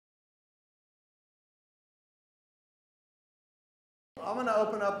I'm going to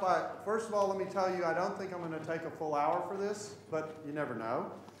open up by, first of all, let me tell you, I don't think I'm going to take a full hour for this, but you never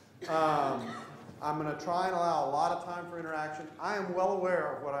know. I'm going to try and allow a lot of time for interaction. I am well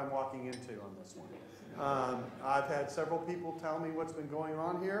aware of what I'm walking into on this one. I've had several people tell me what's been going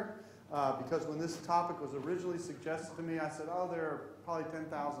on here, because when this topic was originally suggested to me, I said, oh, there are probably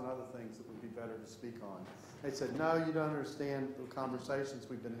 10,000 other things that would be better to speak on. They said, no, you don't understand the conversations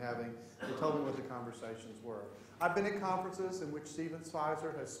we've been having. They told me what the conversations were. I've been at conferences in which Stephen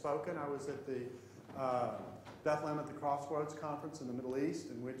Spicer has spoken. I was at the Th.M at the Crossroads Conference in the Middle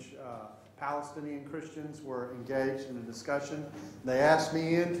East, in which Palestinian Christians were engaged in a discussion. They asked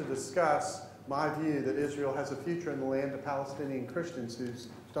me in to discuss my view that Israel has a future in the land of Palestinian Christians who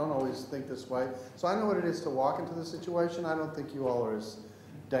don't always think this way. So I know what it is to walk into the situation. I don't think you all are as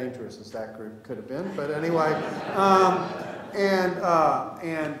dangerous as that group could have been. But anyway,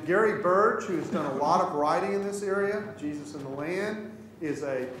 and Gary Burge, who's done a lot of writing in this area, Jesus in the Land, is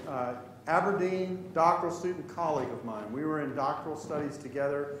a Aberdeen doctoral student colleague of mine. We were in doctoral studies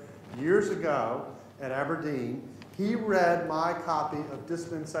together years ago at Aberdeen. He read my copy of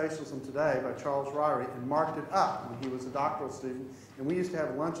Dispensationalism Today by Charles Ryrie and marked it up when he was a doctoral student. And we used to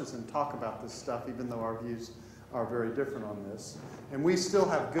have lunches and talk about this stuff, even though our views are very different on this. And we still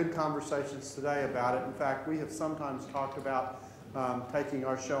have good conversations today about it. In fact, we have sometimes talked about taking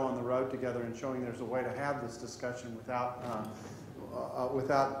our show on the road together and showing there's a way to have this discussion without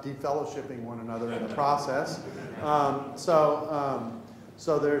defellowshipping one another in the process.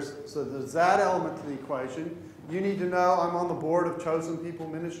 So there's that element to the equation. You need to know I'm on the board of Chosen People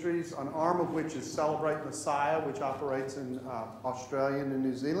Ministries, an arm of which is Celebrate Messiah, which operates in Australia and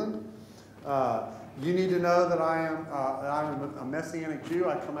New Zealand. You need to know that I'm a Messianic Jew.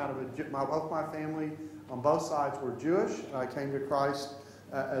 I come out of both my family on both sides were Jewish. I came to Christ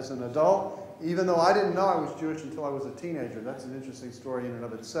as an adult, even though I didn't know I was Jewish until I was a teenager. That's an interesting story in and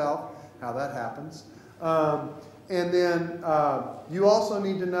of itself, how that happens. And then you also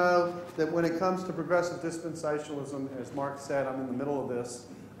need to know that when it comes to progressive dispensationalism, as Mark said, I'm in the middle of this.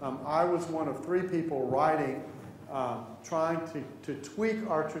 I was one of 3 people writing, trying to tweak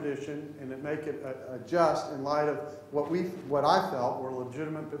our tradition and to make it adjust in light of what I felt were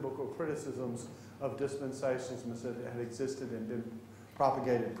legitimate biblical criticisms of dispensationalism that had existed and been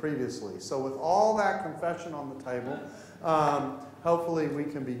propagated previously. So with all that confession on the table, hopefully we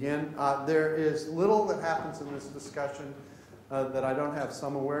can begin. There is little that happens in this discussion that I don't have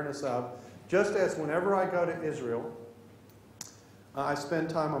some awareness of. Just as whenever I go to Israel, I spend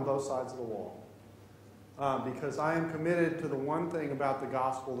time on both sides of the wall. Because I am committed to the one thing about the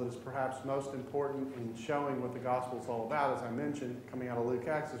gospel that is perhaps most important in showing what the gospel is all about, as I mentioned, coming out of Luke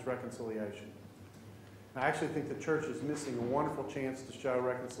Acts, is reconciliation. I actually think the church is missing a wonderful chance to show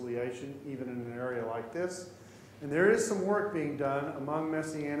reconciliation, even in an area like this. And there is some work being done among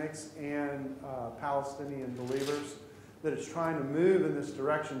Messianics and Palestinian believers that is trying to move in this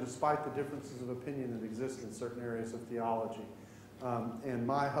direction despite the differences of opinion that exist in certain areas of theology. And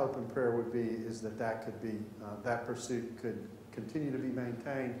my hope and prayer would be is that could be, that pursuit could continue to be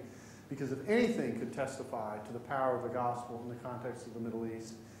maintained, because if anything could testify to the power of the gospel in the context of the Middle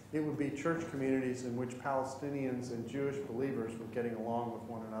East, it would be church communities in which Palestinians and Jewish believers were getting along with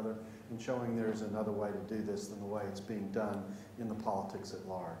one another and showing there's another way to do this than the way it's being done in the politics at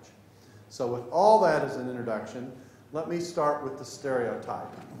large. So with all that as an introduction, let me start with the stereotype,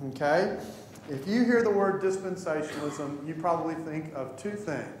 okay? If you hear the word dispensationalism, you probably think of 2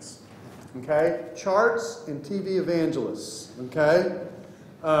 things, okay? Charts and TV evangelists, okay?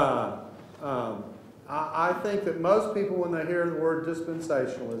 I think that most people, when they hear the word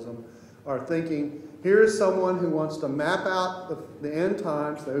dispensationalism, are thinking, here's someone who wants to map out the end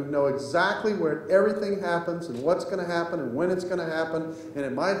times, who know exactly where everything happens and what's going to happen and when it's going to happen, and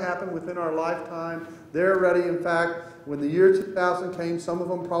it might happen within our lifetime. They're ready. In fact, when the year 2000 came, some of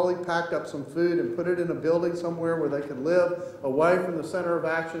them probably packed up some food and put it in a building somewhere where they could live away from the center of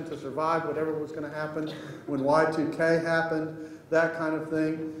action to survive whatever was going to happen when Y2K happened, that kind of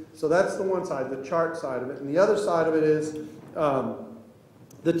thing. So that's the one side, the chart side of it. And the other side of it is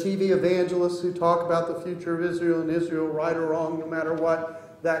the TV evangelists who talk about the future of Israel and Israel, right or wrong, no matter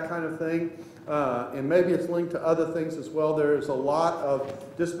what, that kind of thing. And maybe it's linked to other things as well. There's a lot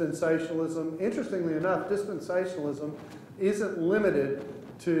of dispensationalism. Interestingly enough, dispensationalism isn't limited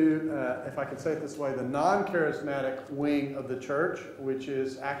to, if I could say it this way, the non-charismatic wing of the church, which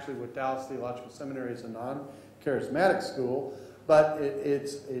is actually what Dallas Theological Seminary is, a non-charismatic school. But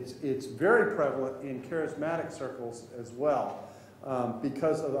it's very prevalent in charismatic circles as well,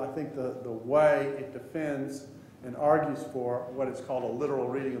 because of, I think, the way it defends and argues for what is called a literal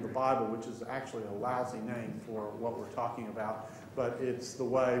reading of the Bible, which is actually a lousy name for what we're talking about, but it's the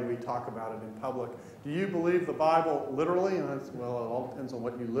way we talk about it in public. Do you believe the Bible literally? And well, it all depends on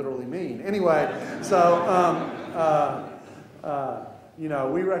what you literally mean. Anyway, so, you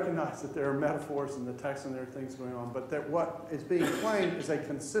know, we recognize that there are metaphors in the text and there are things going on, but that what is being claimed is a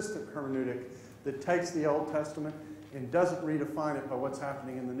consistent hermeneutic that takes the Old Testament and doesn't redefine it by what's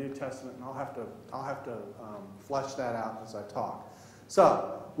happening in the New Testament, and I'll have to flesh that out as I talk.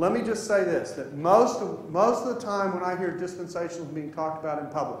 So let me just say this: that most of the time when I hear dispensationalism being talked about in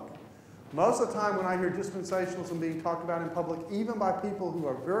public, most of the time when I hear dispensationalism being talked about in public, even by people who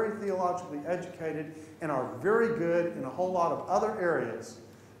are very theologically educated and are very good in a whole lot of other areas,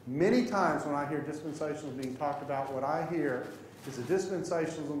 many times when I hear dispensationalism being talked about, what I hear is a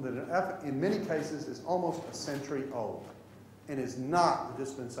dispensationalism that in many cases is almost a century old and is not the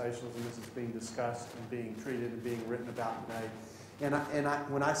dispensationalism as it's being discussed and being treated and being written about today. And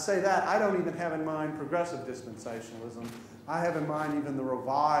when I say that, I don't even have in mind progressive dispensationalism. I have in mind even the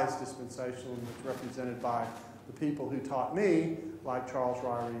revised dispensationalism that's represented by the people who taught me, like Charles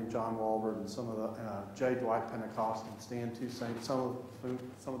Ryrie and John Walvoord and some of the J. Dwight Pentecost and Stan Toussaint. Some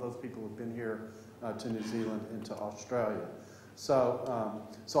of those people have been here to New Zealand and to Australia.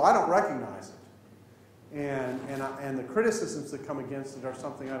 So I don't recognize it. And the criticisms that come against it are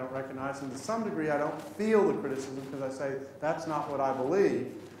something I don't recognize. And to some degree, I don't feel the criticism because I say, that's not what I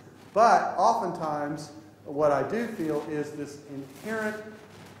believe. But oftentimes, what I do feel is this inherent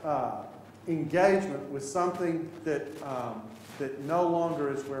engagement with something that no longer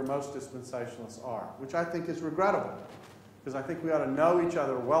is where most dispensationalists are, which I think is regrettable. Because I think we ought to know each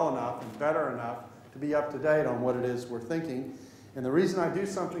other well enough and better enough to be up to date on what it is we're thinking. And the reason I do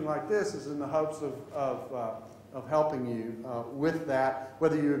something like this is in the hopes of helping you with that.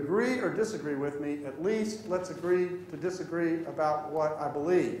 Whether you agree or disagree with me, at least let's agree to disagree about what I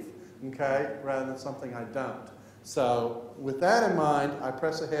believe, okay, rather than something I don't. So with that in mind, I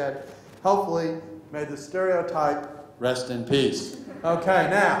press ahead. Hopefully, may the stereotype rest in peace. Okay,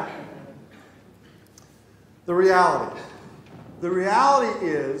 now, the reality. The reality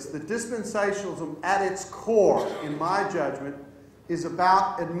is that dispensationalism at its core, in my judgment, is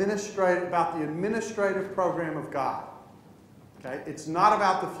about the administrative program of God. Okay? It's not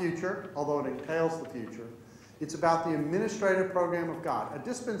about the future, although it entails the future. It's about the administrative program of God. A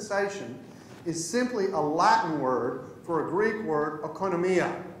dispensation is simply a Latin word for a Greek word,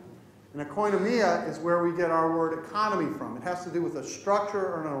 oikonomia. And oikonomia is where we get our word economy from. It has to do with a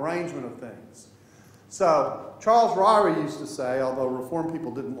structure or an arrangement of things. So, Charles Ryrie used to say, although Reformed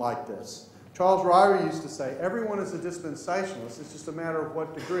people didn't like this, Charles Ryrie used to say, everyone is a dispensationalist. It's just a matter of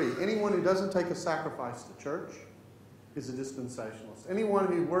what degree. Anyone who doesn't take a sacrifice to church is a dispensationalist. Anyone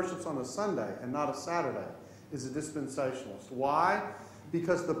who worships on a Sunday and not a Saturday is a dispensationalist. Why?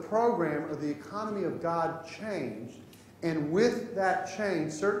 Because the program or the economy of God changed, and with that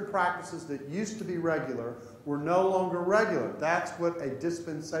change, certain practices that used to be regular were no longer regular. That's what a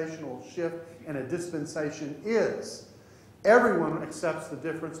dispensational shift and a dispensation is. Everyone accepts the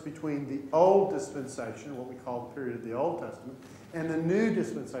difference between the old dispensation, what we call the period of the Old Testament, and the new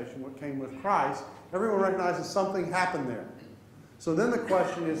dispensation, what came with Christ. Everyone recognizes something happened there. So then the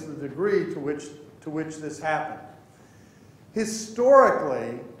question is the degree to which this happened.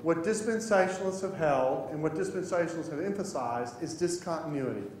 Historically, what dispensationalists have held and what dispensationalists have emphasized is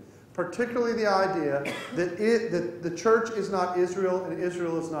discontinuity, particularly the idea that the church is not Israel and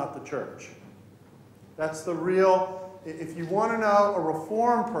Israel is not the church. That's the real... If you want to know a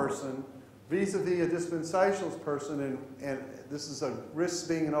Reformed person vis-a-vis a dispensationalist person, and this is a risk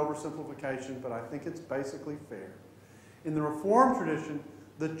being an oversimplification, but I think it's basically fair. In the Reformed tradition,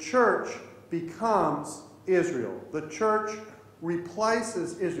 the church becomes Israel. The church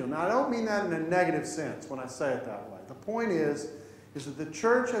replaces Israel. Now, I don't mean that in a negative sense when I say it that way. The point is that the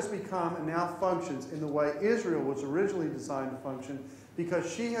church has become and now functions in the way Israel was originally designed to function, because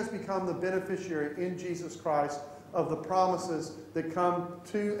she has become the beneficiary in Jesus Christ of the promises that come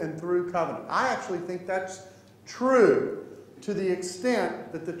to and through covenant. I actually think that's true to the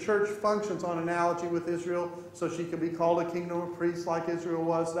extent that the church functions on analogy with Israel, so she can be called a kingdom of priests like Israel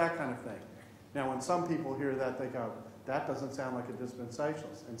was, that kind of thing. Now, when some people hear that, they go, that doesn't sound like a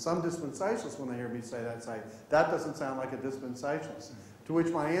dispensationalist. And some dispensationalists, when they hear me say that, say, that doesn't sound like a dispensationalist. To which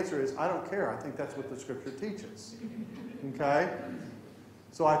my answer is, I don't care. I think that's what the Scripture teaches. Okay?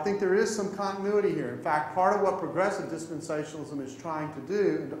 So I think there is some continuity here. In fact, part of what progressive dispensationalism is trying to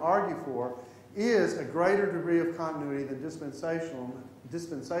do and to argue for is a greater degree of continuity than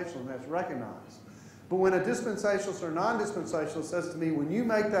dispensationalism has recognized. But when a dispensationalist or non-dispensationalist says to me, when you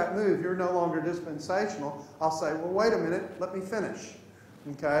make that move, you're no longer dispensational, I'll say, well, wait a minute, let me finish.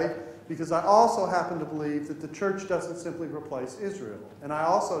 Okay? Because I also happen to believe that the church doesn't simply replace Israel. And I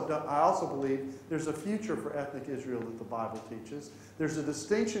also believe there's a future for ethnic Israel that the Bible teaches. There's a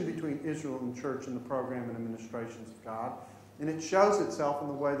distinction between Israel and the church in the program and administrations of God. And it shows itself in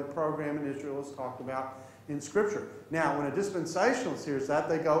the way the program in Israel is talked about in Scripture. Now, when a dispensationalist hears that,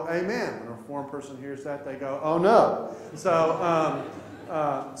 they go, amen. When a Reformed person hears that, they go, oh no.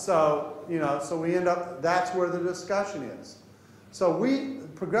 So we end up, that's where the discussion is. So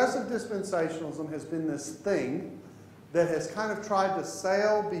progressive dispensationalism has been this thing that has kind of tried to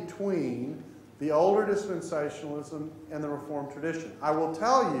sail between the older dispensationalism and the Reformed tradition. I will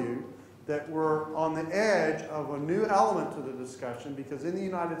tell you that we're on the edge of a new element to the discussion, because in the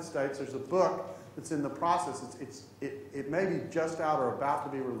United States there's a book that's in the process. It may be just out or about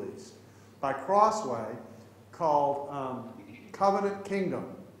to be released by Crossway called Covenant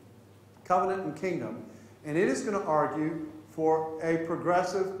and Kingdom. And it is going to argue for a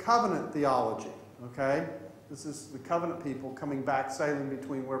progressive covenant theology. Okay? This is the covenant people coming back, sailing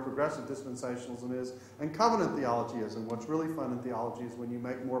between where progressive dispensationalism is and covenant theology is. And what's really fun in theology is when you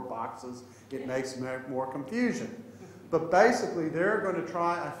make more boxes, it makes more confusion. But basically, they're going to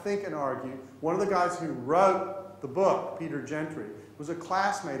try, I think, and argue. One of the guys who wrote the book, Peter Gentry, was a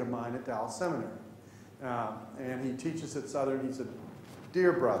classmate of mine at Dallas Seminary. And he teaches at Southern. He's a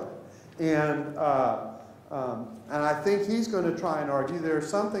dear brother. And I think he's going to try and argue there are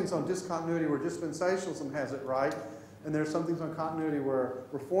some things on discontinuity where dispensationalism has it right, and there are some things on continuity where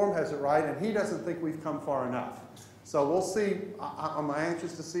Reform has it right, and he doesn't think we've come far enough. So we'll see. I'm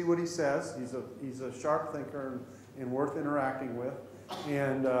anxious to see what he says. He's a sharp thinker and worth interacting with.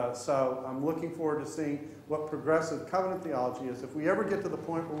 And so I'm looking forward to seeing what progressive covenant theology is. If we ever get to the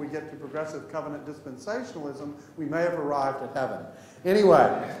point where we get to progressive covenant dispensationalism, we may have arrived at heaven.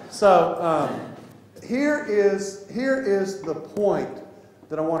 Anyway, so here is the point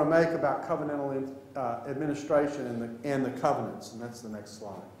that I want to make about covenantal administration and the covenants, and that's the next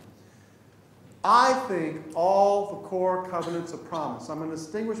slide. I think all the core covenants of promise, I'm going to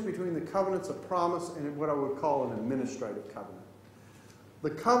distinguish between the covenants of promise and what I would call an administrative covenant. The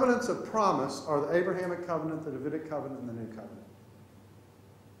covenants of promise are the Abrahamic covenant, the Davidic covenant, and the New Covenant.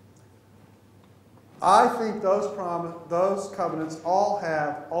 I think those covenants all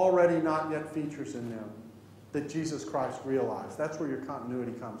have already not yet features in them that Jesus Christ realized. That's where your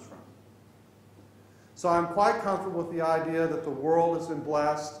continuity comes from. So I'm quite comfortable with the idea that the world has been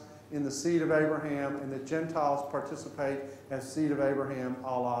blessed in the seed of Abraham and that Gentiles participate as seed of Abraham,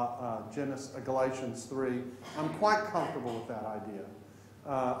 a la Galatians 3. I'm quite comfortable with that idea.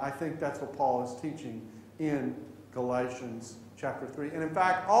 I think that's what Paul is teaching in Galatians chapter 3. And in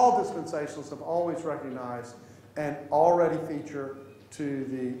fact, all dispensationalists have always recognized an already feature to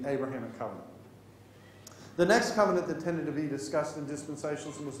the Abrahamic covenant. The next covenant that tended to be discussed in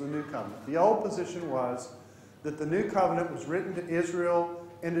dispensationalism was the New Covenant. The old position was that the New Covenant was written to Israel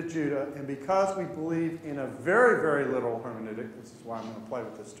and to Judah, and because we believe in a very, very literal hermeneutic, this is why I'm going to play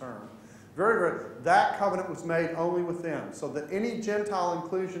with this term, that covenant was made only with them, so that any Gentile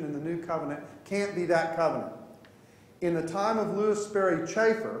inclusion in the New Covenant can't be that covenant. In the time of Lewis Sperry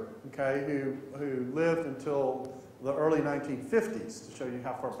Chafer, okay, who lived until the early 1950s, to show you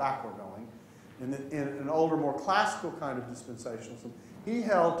how far back we're going, in an older, more classical kind of dispensationalism, he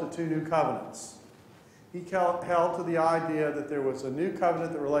held to two new covenants. He held to the idea that there was a new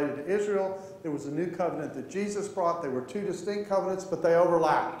covenant that related to Israel, there was a new covenant that Jesus brought. They were two distinct covenants, but they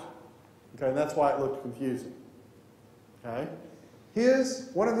overlapped. Okay, and that's why it looked confusing. Okay?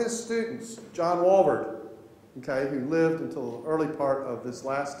 One of his students, John Walbert, okay, who lived until the early part of this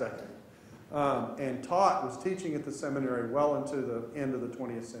last decade, and was teaching at the seminary well into the end of the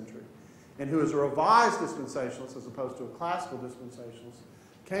 20th century, and who is a revised dispensationalist as opposed to a classical dispensationalist,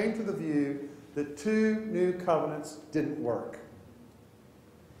 came to the view that two new covenants didn't work.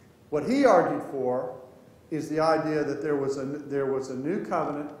 What he argued for is the idea that there was a new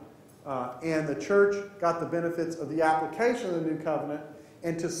covenant, and the church got the benefits of the application of the new covenant,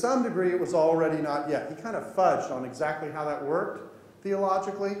 and to some degree it was already not yet. He kind of fudged on exactly how that worked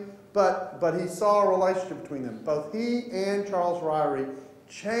theologically, but he saw a relationship between them. Both he and Charles Ryrie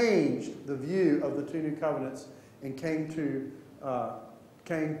changed the view of the two new covenants and came to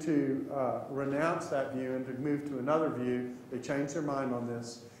renounce that view and to move to another view. They changed their mind on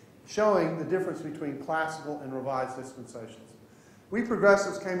this, showing the difference between classical and revised dispensations. We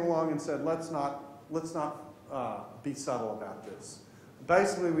progressives came along and said, let's not be subtle about this.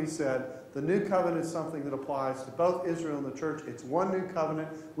 Basically, we said the new covenant is something that applies to both Israel and the church. It's one new covenant.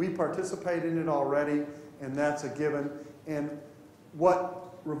 We participate in it already, and that's a given. And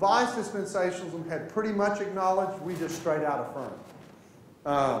what revised dispensationalism had pretty much acknowledged, we just straight out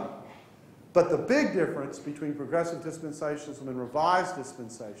affirmed. But the big difference between progressive dispensationalism and revised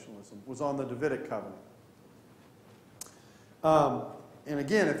dispensationalism was on the Davidic covenant. And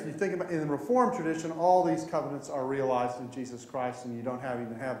again, if you think about in the Reformed tradition, all these covenants are realized in Jesus Christ, and you don't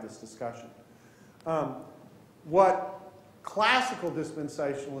even have this discussion. What classical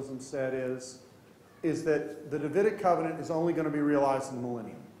dispensationalism said is that the Davidic covenant is only going to be realized in the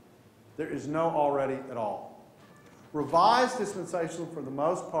millennium. There is no already at all. Revised dispensationalism, for the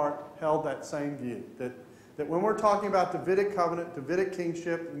most part, held that same view, that when we're talking about Davidic covenant, Davidic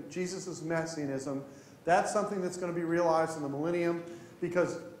kingship, Jesus' messianism, that's something that's going to be realized in the millennium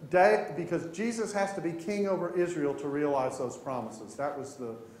because Jesus has to be king over Israel to realize those promises. That was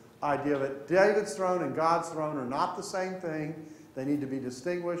the idea of it. David's throne and God's throne are not the same thing. They need to be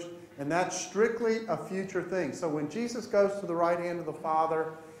distinguished, and that's strictly a future thing. So when Jesus goes to the right hand of the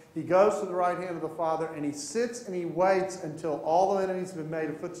Father, he goes to the right hand of the Father, and he sits and he waits until all the enemies have been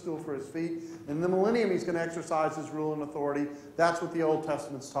made a footstool for his feet. And in the millennium, he's going to exercise his rule and authority. That's what the Old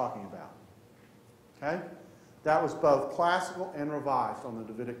Testament's talking about. Okay? That was both classical and revised on the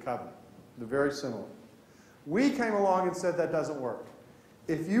Davidic covenant. They're very similar. We came along and said that doesn't work.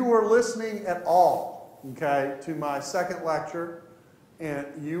 If you were listening at all, okay, to my second lecture, and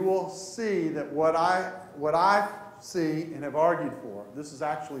you will see that what I see and have argued for, this is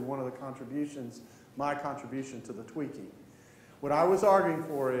actually one of the contributions, my contribution to the tweaking. What I was arguing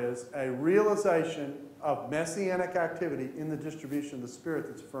for is a realization of messianic activity in the distribution of the Spirit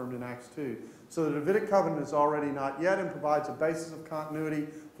that's affirmed in Acts 2. So the Davidic covenant is already not yet and provides a basis of continuity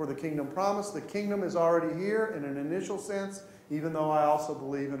for the kingdom promise. The kingdom is already here in an initial sense, even though I also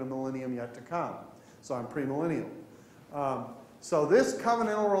believe in a millennium yet to come. So I'm premillennial. So this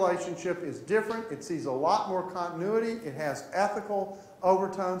covenantal relationship is different. It sees a lot more continuity. It has ethical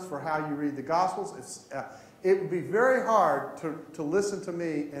overtones for how you read the Gospels. It would be very hard to listen to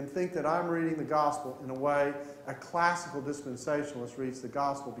me and think that I'm reading the Gospel in a way a classical dispensationalist reads the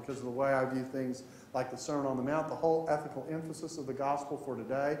Gospel because of the way I view things like the Sermon on the Mount, the whole ethical emphasis of the Gospel for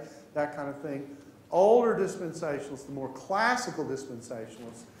today, that kind of thing. Older dispensationalists, the more classical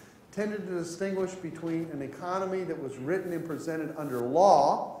dispensationalists, tended to distinguish between an economy that was written and presented under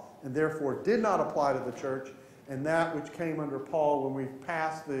law and therefore did not apply to the church, and that which came under Paul when we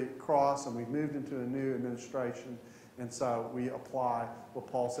passed the cross and we moved into a new administration. And so we apply what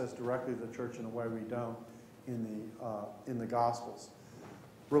Paul says directly to the church in a way we don't in the Gospels.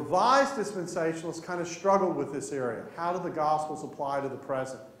 Revised dispensationalists kind of struggled with this area. How do the Gospels apply to the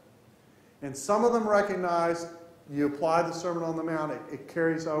present? And some of them recognize you apply the Sermon on the Mount, it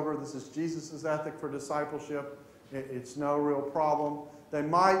carries over. This is Jesus' ethic for discipleship. It's no real problem. They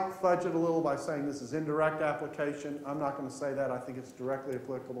might fudge it a little by saying this is indirect application. I'm not going to say that. I think it's directly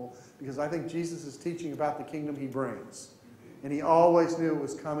applicable because I think Jesus is teaching about the kingdom he brings. And he always knew it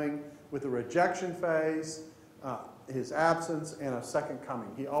was coming with a rejection phase, his absence, and a second coming.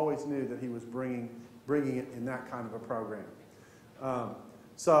 He always knew that he was bringing it in that kind of a program.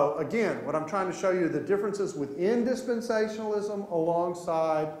 So again, what I'm trying to show you are the differences within dispensationalism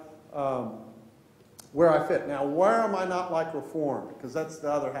alongside where I fit. Now, where am I not like Reformed? Because that's the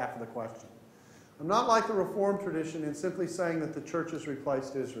other half of the question. I'm not like the Reformed tradition in simply saying that the church has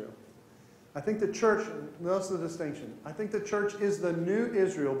replaced Israel. I think the church, notice the distinction, I think the church is the new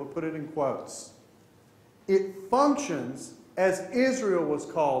Israel, but put it in quotes. It functions as Israel was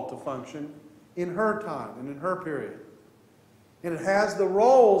called to function in her time and in her period. And it has the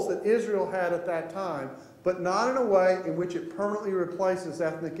roles that Israel had at that time, but not in a way in which it permanently replaces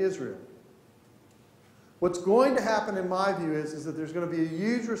ethnic Israel. What's going to happen, in my view, is that there's going to be a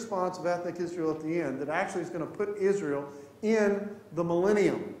huge response of ethnic Israel at the end that actually is going to put Israel in the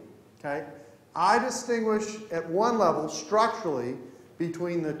millennium. Okay? I distinguish at one level structurally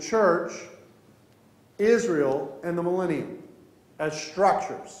between the church, Israel, and the millennium as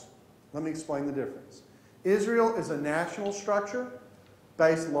structures. Let me explain the difference. Israel is a national structure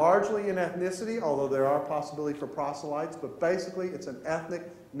based largely in ethnicity, although there are possibilities for proselytes, but basically it's an ethnic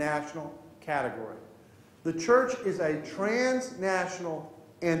national category. The church is a transnational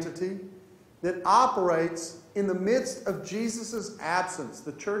entity that operates in the midst of Jesus' absence.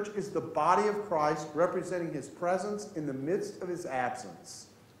 The church is the body of Christ representing his presence in the midst of his absence.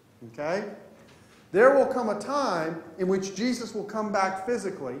 Okay? There will come a time in which Jesus will come back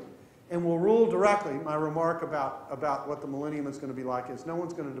physically and will rule directly. My remark about what the millennium is going to be like is no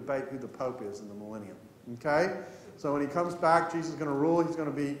one's going to debate who the Pope is in the millennium. Okay? So when he comes back, Jesus is going to rule. He's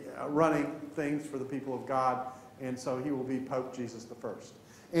going to be running things for the people of God. And so he will be Pope Jesus the First.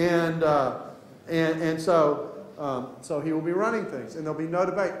 So he will be running things. And there'll be no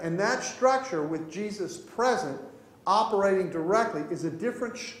debate. And that structure with Jesus present, operating directly, is a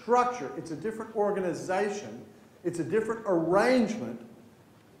different structure. It's a different organization. It's a different arrangement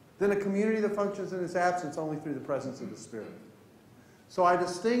than a community that functions in his absence only through the presence of the Spirit. So I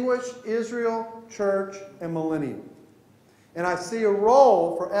distinguish Israel, church, and millennium. And I see a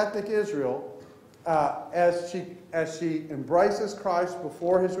role for ethnic Israel as she embraces Christ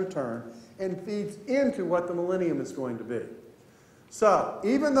before his return and feeds into what the millennium is going to be. So,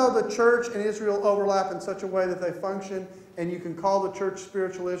 even though the church and Israel overlap in such a way that they function, and you can call the church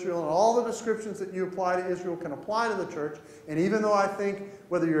spiritual Israel, and all the descriptions that you apply to Israel can apply to the church, and even though I think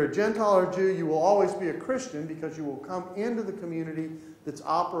whether you're a Gentile or Jew, you will always be a Christian because you will come into the community that's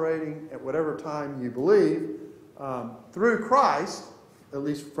operating at whatever time you believe through Christ, at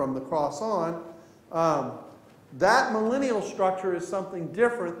least from the cross on, that millennial structure is something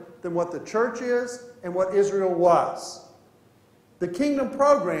different than what the church is and what Israel was. The kingdom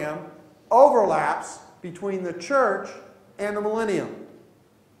program overlaps between the church and the millennium.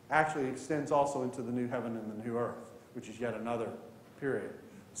 Actually, it extends also into the new heaven and the new earth, which is yet another period.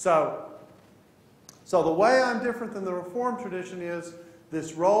 So the way I'm different than the Reformed tradition is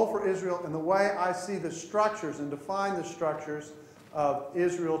this role for Israel and the way I see the structures and define the structures of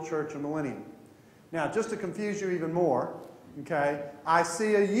Israel, church, and millennium. Now, just to confuse you even more, okay, I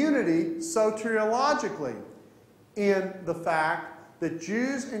see a unity soteriologically in the fact that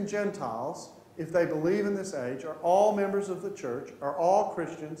Jews and Gentiles, if they believe in this age, are all members of the church, are all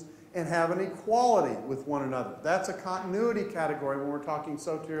Christians, and have an equality with one another. That's a continuity category when we're talking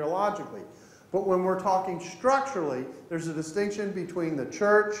soteriologically. But when we're talking structurally, there's a distinction between the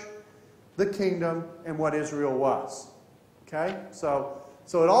church, the kingdom, and what Israel was. Okay? So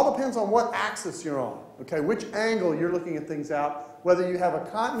it all depends on what axis you're on. Okay? Which angle you're looking at things out, whether you have a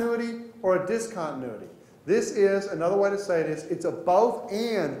continuity or a discontinuity. This is, another way to say it is, it's a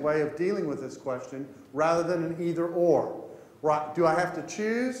both-and way of dealing with this question rather than an either-or. Right? Do I have to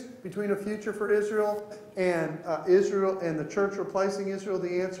choose between a future for Israel and the church replacing Israel?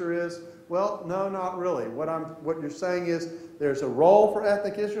 The answer is, well, no, not really. What you're saying is there's a role for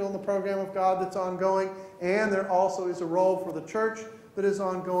ethnic Israel in the program of God that's ongoing, and there also is a role for the church that is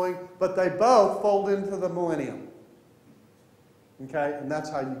ongoing, but they both fold into the millennium. Okay? And that's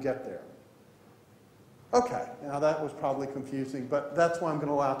how you get there. Okay, now that was probably confusing, but that's why I'm going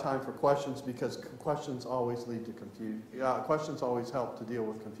to allow time for questions, because questions always lead to confusion. Questions always help to deal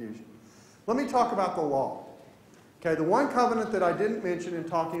with confusion. Let me talk about the law. Okay, the one covenant that I didn't mention in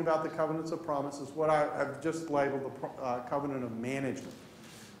talking about the covenants of promise is what I have just labeled the covenant of management,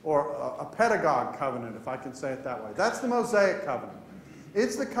 or a pedagogue covenant, if I can say it that way. That's the Mosaic covenant.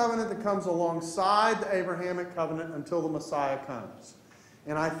 It's the covenant that comes alongside the Abrahamic covenant until the Messiah comes.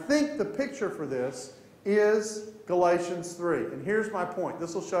 And I think the picture for this is Galatians 3. And here's my point.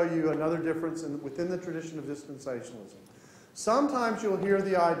 This will show you another difference within the tradition of dispensationalism. Sometimes you'll hear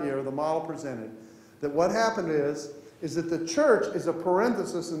the idea or the model presented that what happened is that the church is a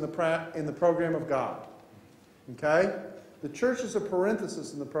parenthesis in the program of God. Okay? The church is a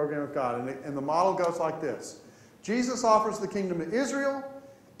parenthesis in the program of God. And the model goes like this. Jesus offers the kingdom to Israel.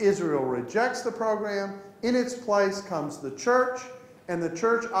 Israel rejects the program. In its place comes the church. And the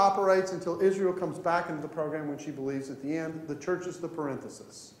church operates until Israel comes back into the program when she believes at the end. The church is the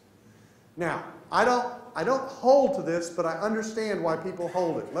parenthesis. Now, I don't hold to this, but I understand why people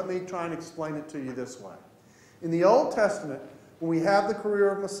hold it. Let me try and explain it to you this way. In the Old Testament, when we have the career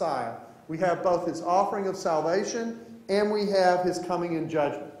of Messiah, we have both his offering of salvation and we have his coming in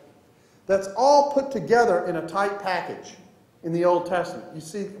judgment. That's all put together in a tight package in the Old Testament. You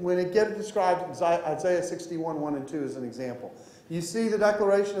see, when it gets described, Isaiah 61, 1 and 2 is an example. You see the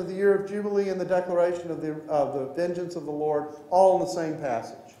declaration of the year of Jubilee and the declaration of the vengeance of the Lord all in the same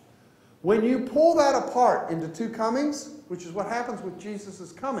passage. When you pull that apart into two comings, which is what happens with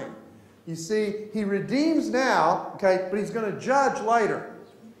Jesus' coming, you see he redeems now, okay, but he's going to judge later.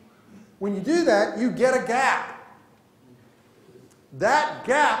 When you do that, you get a gap. That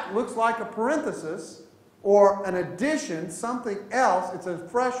gap looks like a parenthesis or an addition, something else. It's a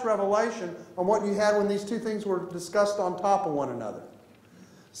fresh revelation on what you had when these two things were discussed on top of one another.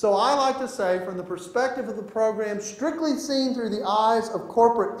 So I like to say, from the perspective of the program, strictly seen through the eyes of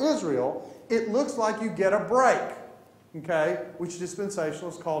corporate Israel, it looks like you get a break, okay, which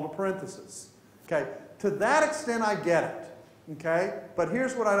dispensationalists call a parenthesis. Okay, to that extent I get it, okay, but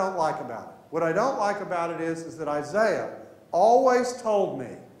here's what I don't like about it. What I don't like about it is that Isaiah always told me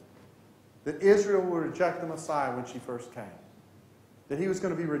that Israel would reject the Messiah when she first came, that he was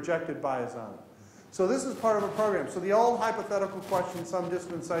going to be rejected by his own. So this is part of a program. So the old hypothetical question some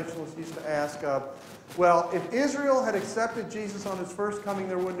dispensationalists used to ask of, well, if Israel had accepted Jesus on his first coming,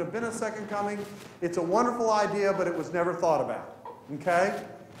 there wouldn't have been a second coming. It's a wonderful idea, but it was never thought about. Okay?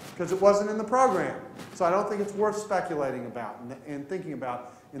 Because it wasn't in the program. So I don't think it's worth speculating about and thinking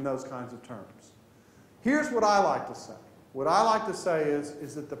about in those kinds of terms. Here's what I like to say. What I like to say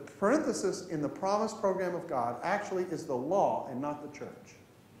is that the parenthesis in the promise program of God actually is the law and not the church.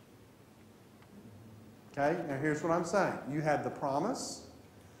 Okay? Now here's what I'm saying. You had the promise.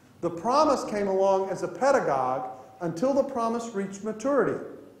 The promise came along as a pedagogue until the promise reached maturity.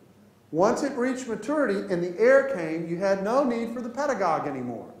 Once it reached maturity and the heir came, you had no need for the pedagogue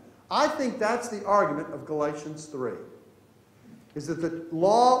anymore. I think that's the argument of Galatians 3. Is that the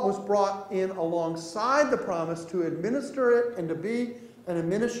law was brought in alongside the promise to administer it and to be an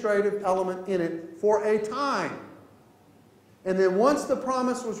administrative element in it for a time. And then once the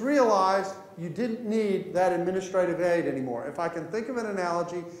promise was realized, you didn't need that administrative aid anymore. If I can think of an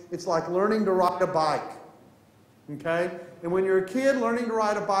analogy, it's like learning to ride a bike. Okay? And when you're a kid learning to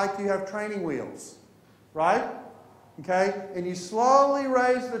ride a bike, you have training wheels. Right? Okay? And you slowly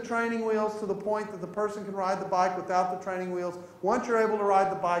raise the training wheels to the point that the person can ride the bike without the training wheels. Once you're able to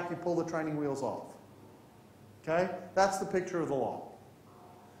ride the bike, you pull the training wheels off. Okay? That's the picture of the law.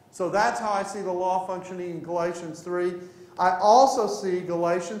 So that's how I see the law functioning in Galatians 3. I also see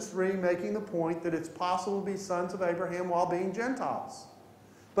Galatians 3 making the point that it's possible to be sons of Abraham while being Gentiles.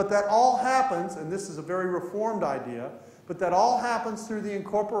 But that all happens, and this is a very reformed idea, but that all happens through the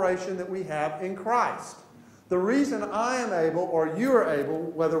incorporation that we have in Christ. The reason I am able, or you are able,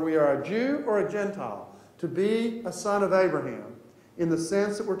 whether we are a Jew or a Gentile, to be a son of Abraham, in the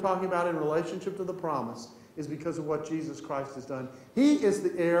sense that we're talking about in relationship to the promise, is because of what Jesus Christ has done. He is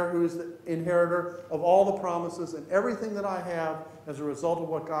the heir who is the inheritor of all the promises, and everything that I have as a result of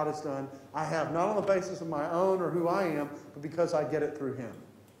what God has done, I have not on the basis of my own or who I am, but because I get it through him.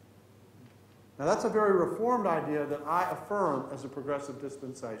 Now that's a very reformed idea that I affirm as a progressive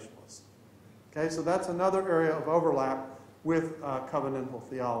dispensationalist. Okay, so that's another area of overlap with covenantal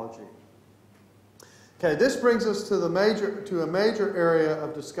theology. Okay, this brings us to a major area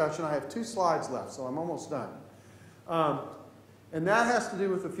of discussion. I have 2 slides left, so I'm almost done. And that has to do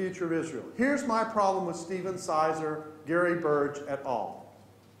with the future of Israel. Here's my problem with Stephen Sizer, Gary Burge et al.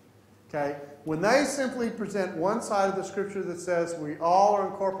 Okay, when they simply present one side of the scripture that says we all are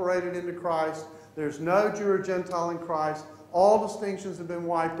incorporated into Christ, there's no Jew or Gentile in Christ, all distinctions have been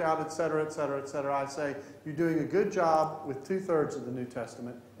wiped out, etc., etc., etc. I say, you're doing a good job with 2/3 of the New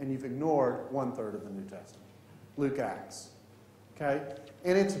Testament, and you've ignored 1/3 of the New Testament. Luke, Acts. Okay?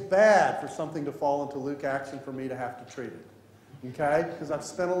 And it's bad for something to fall into Luke, Acts, and for me to have to treat it. Okay? Because I've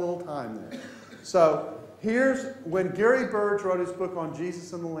spent a little time there. So, here's when Gary Burge wrote his book on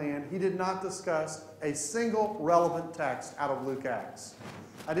Jesus and the land, he did not discuss a single relevant text out of Luke, Acts.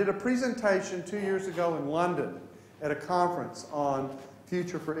 I did a presentation 2 years ago in London at a conference on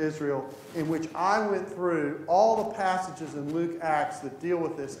Future for Israel, in which I went through all the passages in Luke, Acts that deal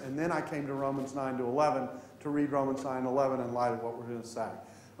with this, and then I came to Romans 9 to 11 to read Romans 9 to 11 in light of what we're going to say.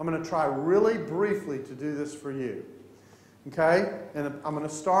 I'm going to try really briefly to do this for you. Okay? And I'm going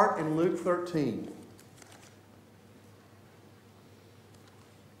to start in Luke 13.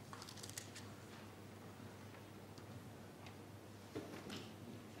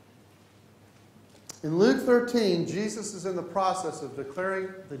 In Luke 13, Jesus is in the process of declaring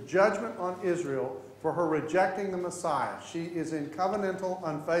the judgment on Israel for her rejecting the Messiah. She is in covenantal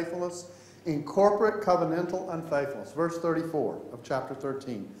unfaithfulness, in corporate covenantal unfaithfulness. Verse 34 of chapter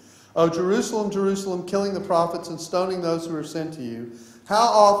 13. O Jerusalem, Jerusalem, killing the prophets and stoning those who are sent to you. How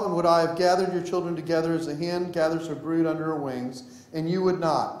often would I have gathered your children together as a hen gathers her brood under her wings, and you would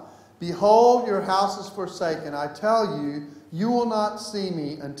not? Behold, your house is forsaken. I tell you, you will not see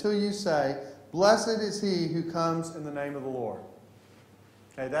me until you say, blessed is he who comes in the name of the Lord.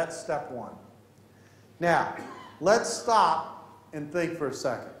 Okay, that's step 1. Now, let's stop and think for a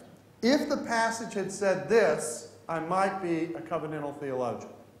second. If the passage had said this, I might be a covenantal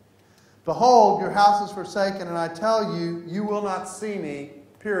theologian. Behold, your house is forsaken, and I tell you, you will not see me,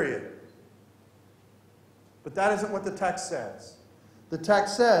 period. But that isn't what the text says. The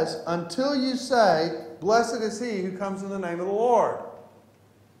text says, until you say, blessed is he who comes in the name of the Lord.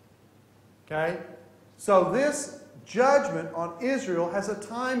 Okay? So this judgment on Israel has a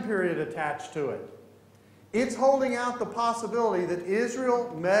time period attached to it. It's holding out the possibility that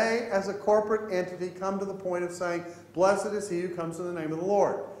Israel may, as a corporate entity, come to the point of saying, blessed is he who comes in the name of the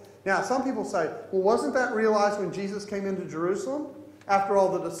Lord. Now, some people say, well, wasn't that realized when Jesus came into Jerusalem? After all,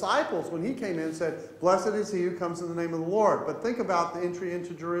 the disciples, when he came in, said, "Blessed is he who comes in the name of the Lord." But think about the entry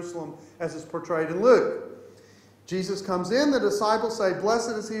into Jerusalem as is portrayed in Luke. Jesus comes in, the disciples say, "Blessed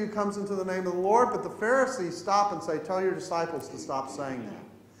is he who comes into the name of the Lord." But the Pharisees stop and say, "Tell your disciples to stop saying that."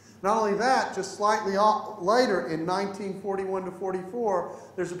 Not only that, just slightly later in 1941 to 44,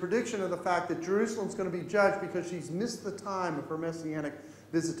 there's a prediction of the fact that Jerusalem's going to be judged because she's missed the time of her messianic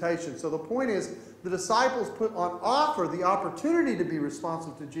visitation. So the point is, the disciples put on offer the opportunity to be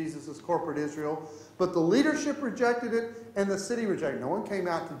responsive to Jesus as corporate Israel, but the leadership rejected it and the city rejected it. No one came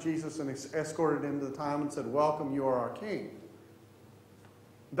out to Jesus and escorted him to the town and said, "Welcome, you are our king."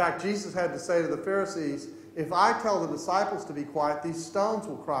 In fact, Jesus had to say to the Pharisees, "If I tell the disciples to be quiet, these stones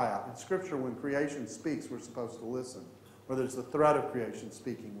will cry out." In Scripture, when creation speaks, we're supposed to listen. Or there's the threat of creation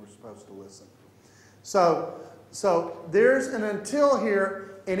speaking, we're supposed to listen. So there's an until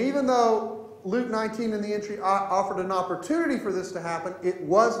here, and even though Luke 19 in the entry offered an opportunity for this to happen, it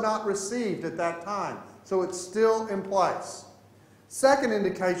was not received at that time. So it's still in place. Second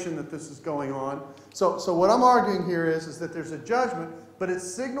indication that this is going on. So what I'm arguing here is that there's a judgment, but it's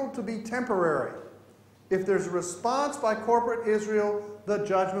signaled to be temporary. If there's a response by corporate Israel, the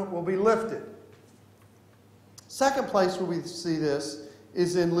judgment will be lifted. Second place where we see this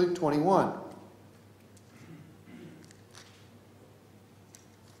is in Luke 21.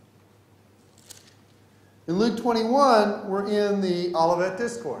 In Luke 21, we're in the Olivet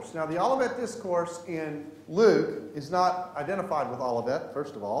Discourse. Now, the Olivet Discourse in Luke is not identified with Olivet,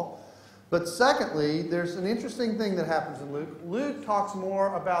 first of all. But secondly, there's an interesting thing that happens in Luke. Luke talks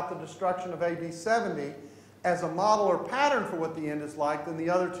more about the destruction of AD 70 as a model or pattern for what the end is like than the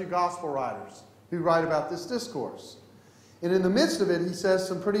other two gospel writers who write about this discourse. And in the midst of it, he says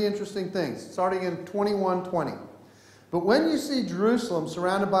some pretty interesting things, starting in 21:20. "But when you see Jerusalem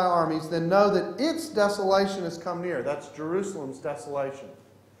surrounded by armies, then know that its desolation has come near." That's Jerusalem's desolation.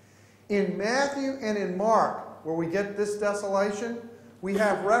 In Matthew and in Mark, where we get this desolation, we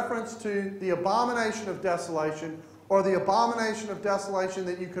have reference to the abomination of desolation, or the abomination of desolation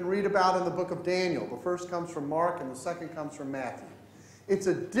that you can read about in the book of Daniel. The first comes from Mark and the second comes from Matthew. It's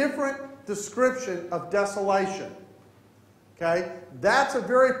a different description of desolation. Okay? That's a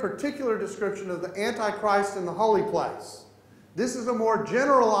very particular description of the Antichrist in the holy place. This is a more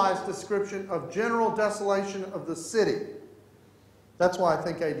generalized description of general desolation of the city. That's why I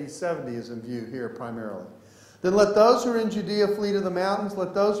think AD 70 is in view here primarily. "Then let those who are in Judea flee to the mountains.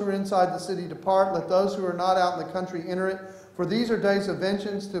 Let those who are inside the city depart. Let those who are not out in the country enter it. For these are days of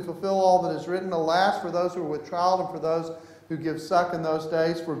vengeance to fulfill all that is written. Alas, for those who are with child and for those who give suck in those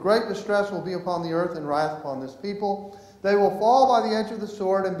days. For great distress will be upon the earth and wrath upon this people. They will fall by the edge of the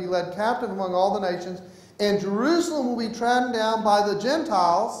sword and be led captive among all the nations. And Jerusalem will be trodden down by the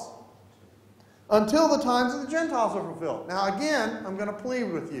Gentiles until the times of the Gentiles are fulfilled." Now again, I'm going to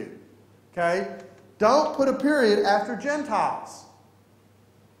plead with you. Okay? Don't put a period after Gentiles.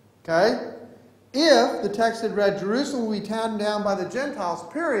 Okay? If the text had read, "Jerusalem will be trodden down by the Gentiles,"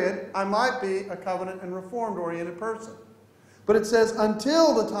 period, I might be a covenant and reformed-oriented person. But it says,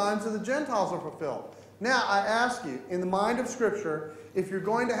 "until the times of the Gentiles are fulfilled." Now, I ask you, in the mind of Scripture, if you're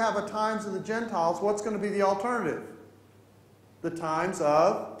going to have a times of the Gentiles, what's going to be the alternative? The times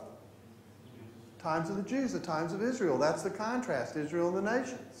of the Jews, the times of Israel. That's the contrast, Israel and the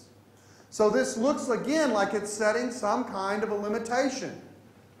nations. So this looks again like it's setting some kind of a limitation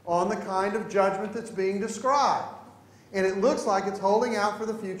on the kind of judgment that's being described. And it looks like it's holding out for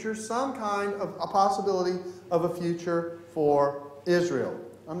the future some kind of a possibility of a future for Israel.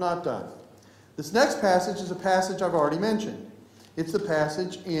 I'm not done. This next passage is a passage I've already mentioned. It's the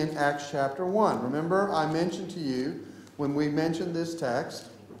passage in Acts chapter 1. Remember, I mentioned to you when we mentioned this text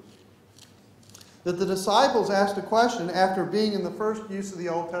that the disciples asked a question after being in the first use of the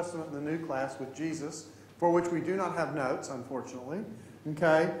Old Testament in the new class with Jesus, for which we do not have notes, unfortunately.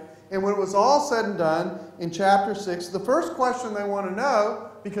 Okay? And when it was all said and done, in chapter 6, the first question they want to know,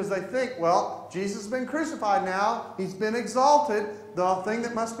 because they think, well, Jesus has been crucified now, he's been exalted, the thing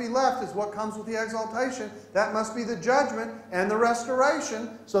that must be left is what comes with the exaltation. That must be the judgment and the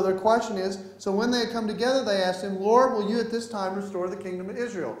restoration. So their question is, so when they had come together, they asked him, "Lord, will you at this time restore the kingdom of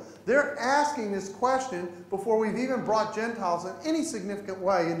Israel?" They're asking this question before we've even brought Gentiles in any significant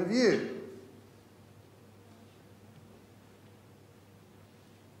way into view.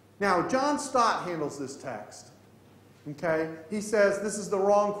 Now, John Stott handles this text. Okay? He says this is the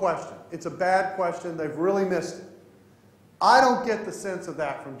wrong question. It's a bad question. They've really missed it. I don't get the sense of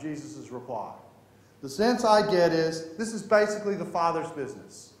that from Jesus' reply. The sense I get is this is basically the Father's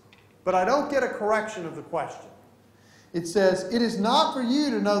business. But I don't get a correction of the question. It says, "It is not for you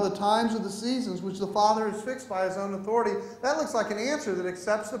to know the times or the seasons which the Father has fixed by his own authority." That looks like an answer that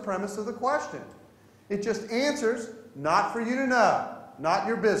accepts the premise of the question. It just answers, not for you to know, not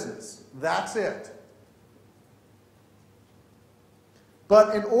your business. That's it.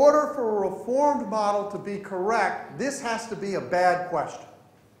 But in order for a reformed model to be correct, this has to be a bad question.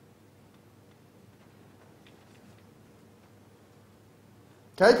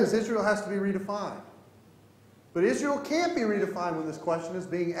 Okay, because Israel has to be redefined. But Israel can't be redefined when this question is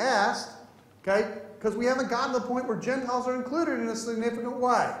being asked, okay, because we haven't gotten to the point where Gentiles are included in a significant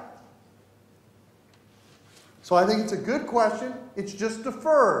way. So I think it's a good question. It's just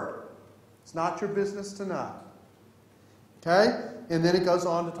deferred. It's not your business to know. Okay? And then it goes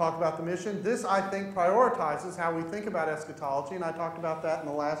on to talk about the mission. This, I think, prioritizes how we think about eschatology, and I talked about that in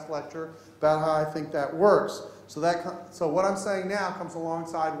the last lecture, about how I think that works. So what I'm saying now comes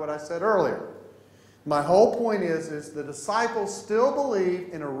alongside what I said earlier. My whole point is the disciples still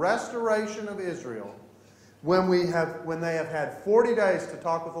believe in a restoration of Israel when they have had 40 days to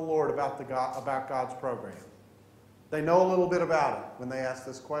talk with the Lord about God's program. They know a little bit about it when they ask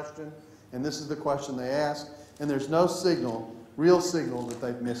this question, and this is the question they ask, and there's no signal, real signal, that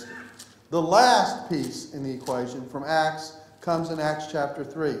they've missed it. The last piece in the equation from Acts comes in Acts chapter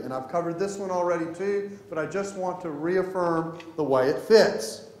 3, and I've covered this one already too, but I just want to reaffirm the way it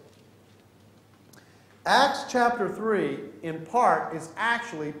fits. Acts chapter 3, in part, is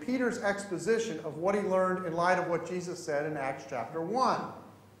actually Peter's exposition of what he learned in light of what Jesus said in Acts chapter 1.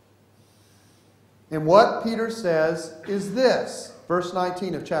 And what Peter says is this, verse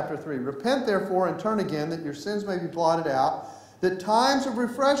 19 of chapter 3. "Repent therefore and turn again, that your sins may be blotted out, that times of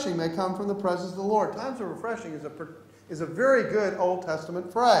refreshing may come from the presence of the Lord." Times of refreshing is a very good Old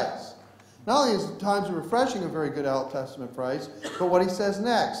Testament phrase. Not only is times of refreshing a very good Old Testament phrase, but what he says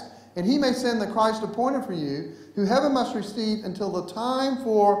next. "And he may send the Christ appointed for you, who heaven must receive until the time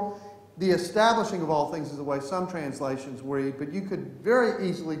for the establishing of all things," is the way some translations read, but you could very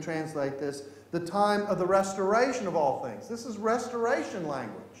easily translate this, "the time of the restoration of all things." This is restoration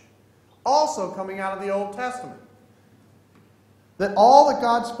language, also coming out of the Old Testament. "That all that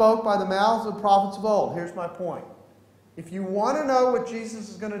God spoke by the mouths of the prophets of old." Here's my point. If you want to know what Jesus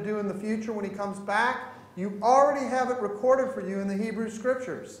is going to do in the future when he comes back, you already have it recorded for you in the Hebrew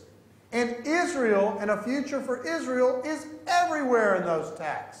Scriptures. And Israel, and a future for Israel, is everywhere in those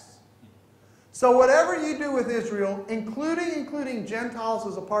texts. So whatever you do with Israel, including Gentiles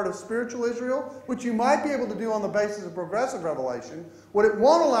as a part of spiritual Israel, which you might be able to do on the basis of progressive revelation, what it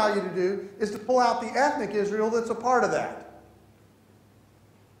won't allow you to do is to pull out the ethnic Israel that's a part of that.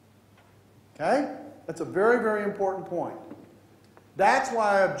 Okay? That's a very, very important point. That's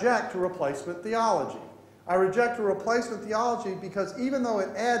why I object to replacement theology. I reject a replacement theology because even though it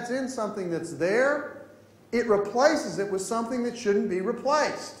adds in something that's there, it replaces it with something that shouldn't be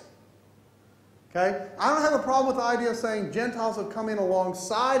replaced. Okay? I don't have a problem with the idea of saying Gentiles have come in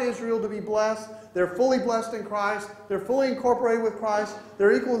alongside Israel to be blessed. They're fully blessed in Christ. They're fully incorporated with Christ.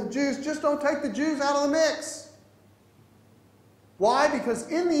 They're equal to the Jews. Just don't take the Jews out of the mix. Why? Because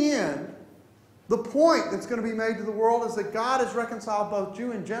in the end, the point that's going to be made to the world is that God has reconciled both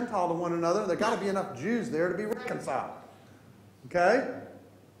Jew and Gentile to one another. There got to be enough Jews there to be reconciled. Okay?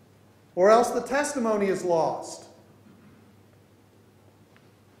 Or else the testimony is lost.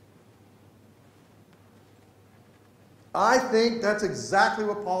 I think that's exactly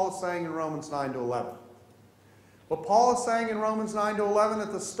what Paul is saying in Romans 9 to 11. What Paul is saying in Romans 9 to 11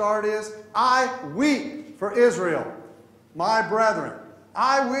 at the start is, "I weep for Israel, my brethren.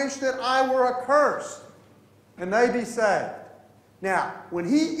 I wish that I were accursed, and they be saved." Now, when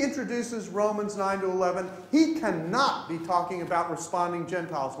he introduces Romans 9 to 11, he cannot be talking about responding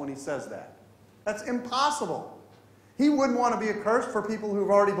Gentiles when he says that. That's impossible. He wouldn't want to be accursed for people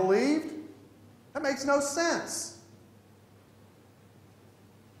who've already believed. That makes no sense.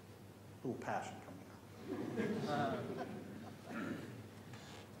 A little passion coming out.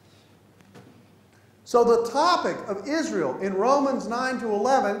 So the topic of Israel in Romans 9 to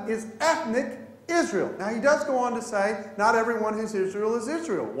 11 is ethnic Israel. Now he does go on to say, not everyone who's Israel is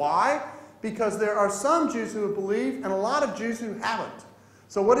Israel. Why? Because there are some Jews who have believed and a lot of Jews who haven't.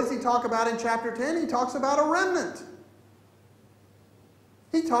 So what does he talk about in chapter 10? He talks about a remnant.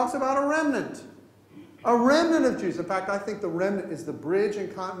 He talks about a remnant. A remnant of Jews. In fact, I think the remnant is the bridge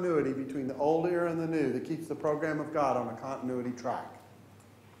and continuity between the old era and the new that keeps the program of God on a continuity track.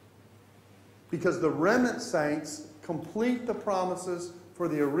 Because the remnant saints complete the promises for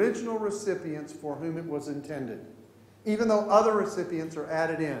the original recipients for whom it was intended, even though other recipients are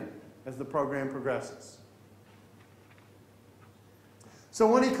added in as the program progresses. So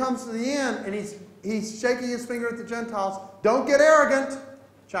when he comes to the end and he's shaking his finger at the Gentiles, don't get arrogant.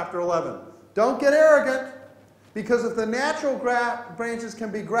 Chapter 11. Don't get arrogant, because if the natural branches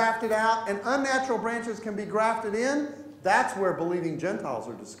can be grafted out and unnatural branches can be grafted in, that's where believing Gentiles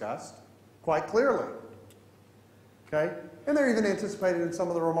are discussed quite clearly. Okay? And they're even anticipated in some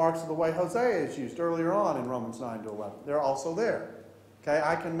of the remarks of the way Hosea is used earlier on in Romans 9 to 11. They're also there. Okay?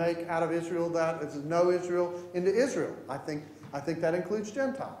 I can make out of Israel that is no Israel into Israel. I think that includes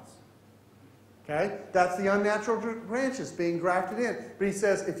Gentiles. Okay? That's the unnatural branches being grafted in. But he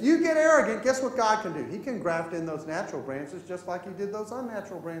says, if you get arrogant, guess what God can do? He can graft in those natural branches just like he did those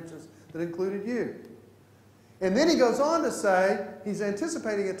unnatural branches that included you. And then he goes on to say, he's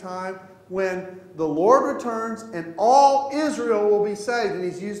anticipating a time when the Lord returns and all Israel will be saved. And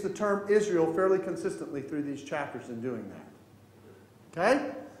he's used the term Israel fairly consistently through these chapters in doing that.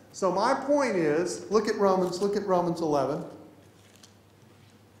 Okay? So my point is, look at Romans 11.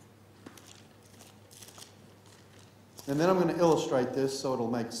 And then I'm going to illustrate this so it'll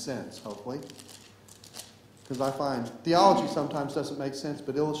make sense, hopefully. Because I find theology sometimes doesn't make sense,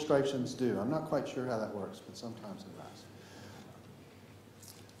 but illustrations do. I'm not quite sure how that works, but sometimes it does.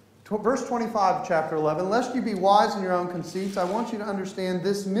 Verse 25 of chapter 11, lest you be wise in your own conceits, I want you to understand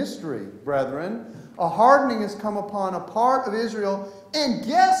this mystery, brethren. A hardening has come upon a part of Israel, and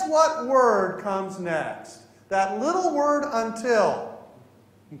guess what word comes next? That little word, until.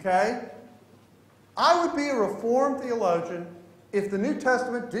 Okay? I would be a Reformed theologian if the New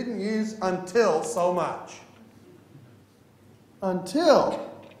Testament didn't use until so much. Until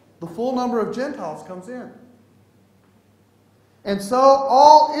the full number of Gentiles comes in. And so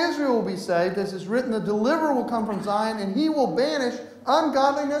all Israel will be saved, as is written, the deliverer will come from Zion, and he will banish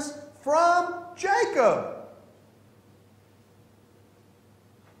ungodliness from Jacob.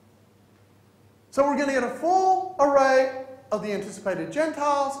 So we're going to get a full array of the anticipated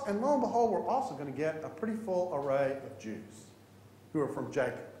Gentiles, and lo and behold, we're also going to get a pretty full array of Jews who are from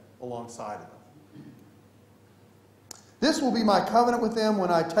Jacob alongside of them. This will be my covenant with them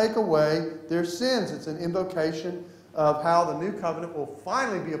when I take away their sins. It's an invocation of how the new covenant will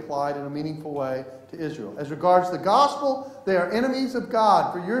finally be applied in a meaningful way to Israel. As regards the gospel, they are enemies of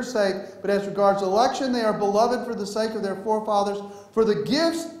God for your sake, but as regards election, they are beloved for the sake of their forefathers. For the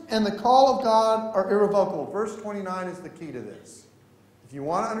gifts and the call of God are irrevocable. Verse 29 is the key to this. If you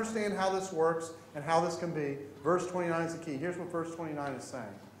want to understand how this works and how this can be, verse 29 is the key. Here's what verse 29 is saying.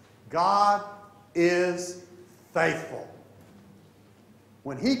 God is faithful.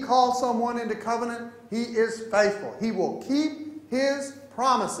 When he calls someone into covenant, he is faithful. He will keep his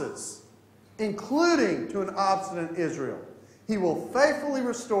promises, including to an obstinate Israel. He will faithfully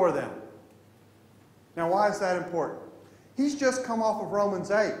restore them. Now, why is that important? He's just come off of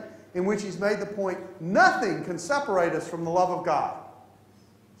Romans 8, in which he's made the point, nothing can separate us from the love of God.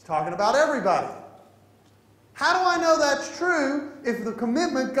 He's talking about everybody. How do I know that's true if the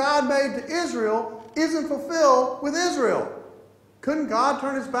commitment God made to Israel isn't fulfilled with Israel? Couldn't God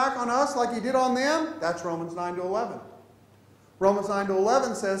turn his back on us like he did on them? That's Romans 9 to 11. Romans 9 to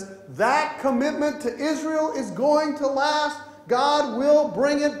 11 says, that commitment to Israel is going to last. God will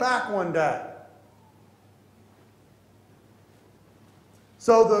bring it back one day.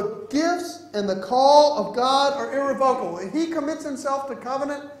 So the gifts and the call of God are irrevocable. If he commits himself to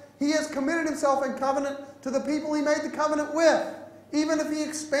covenant, he has committed himself in covenant to the people he made the covenant with, even if he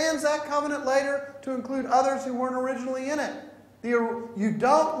expands that covenant later to include others who weren't originally in it. You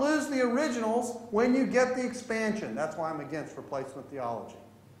don't lose the originals when you get the expansion. That's why I'm against replacement theology.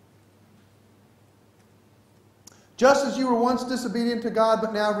 Just as you were once disobedient to God,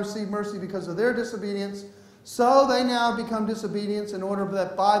 but now have received mercy because of their disobedience, so they now become disobedient in order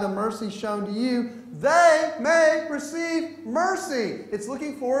that by the mercy shown to you, they may receive mercy. It's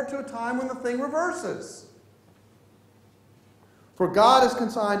looking forward to a time when the thing reverses. For God has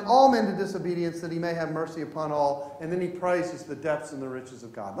consigned all men to disobedience that he may have mercy upon all. And then he praises the depths and the riches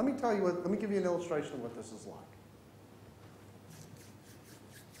of God. Let me give you an illustration of what this is like.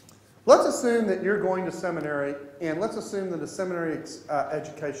 Let's assume that you're going to seminary, and let's assume that a seminary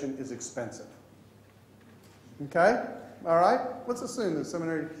education is expensive. Okay? All right? Let's assume that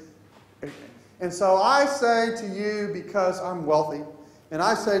seminary... And so I say to you, because I'm wealthy, and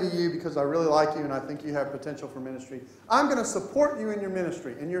I say to you, because I really like you and I think you have potential for ministry, I'm going to support you in your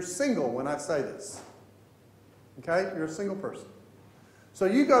ministry. And you're single when I say this. Okay? You're a single person. So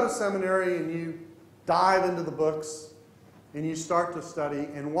you go to seminary and you dive into the books and you start to study.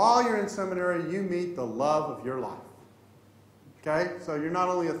 And while you're in seminary, you meet the love of your life. Okay? So you're not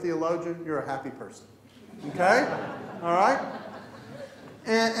only a theologian, you're a happy person. Okay? All right?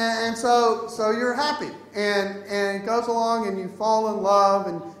 And so you're happy. And it goes along and you fall in love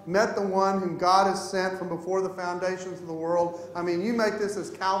and met the one whom God has sent from before the foundations of the world. I mean, you make this as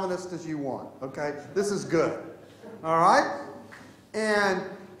Calvinist as you want, okay? This is good. All right? And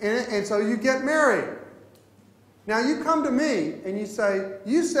so you get married. Now you come to me and you say,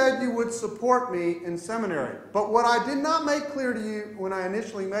 you said you would support me in seminary. But what I did not make clear to you when I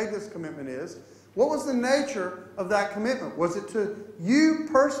initially made this commitment is, what was the nature of that commitment? Was it to you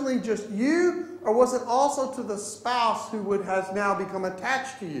personally, just you, or was it also to the spouse who has now become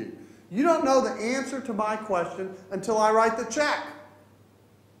attached to you? You don't know the answer to my question until I write the check.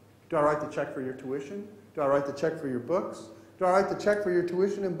 Do I write the check for your tuition? Do I write the check for your books? Do I write the check for your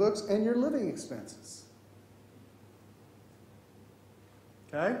tuition and books and your living expenses?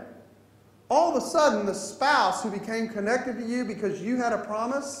 Okay? All of a sudden, the spouse who became connected to you because you had a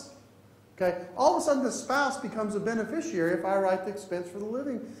promise, okay, all of a sudden the spouse becomes a beneficiary if I write the expense for the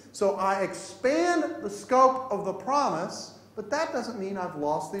living. So I expand the scope of the promise, but that doesn't mean I've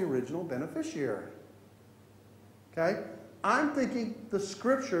lost the original beneficiary. Okay? I'm thinking the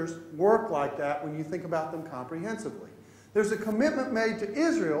scriptures work like that when you think about them comprehensively. There's a commitment made to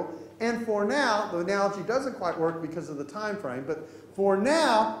Israel, and for now, the analogy doesn't quite work because of the time frame, but for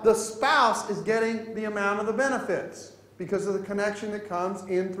now, the spouse is getting the amount of the benefits because of the connection that comes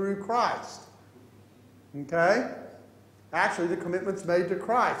in through Christ. Okay? Actually, the commitment's made to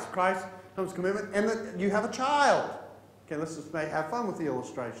Christ. Christ comes commitment, and you have a child. Okay, let's just have fun with the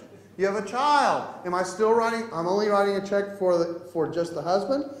illustration. You have a child. Am I still writing? I'm only writing a check for just the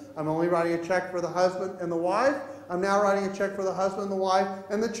husband. I'm only writing a check for the husband and the wife. I'm now writing a check for the husband and the wife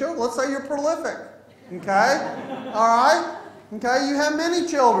and the children. Let's say you're prolific. Okay? All right? Okay, you have many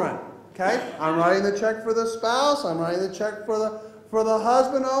children. Okay? I'm writing the check for the spouse. I'm writing the check for the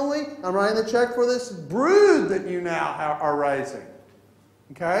husband only. I'm writing the check for this brood that you now are raising.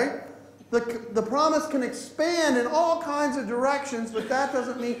 Okay? The promise can expand in all kinds of directions, but that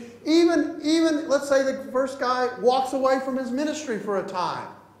doesn't mean, even let's say the first guy walks away from his ministry for a time,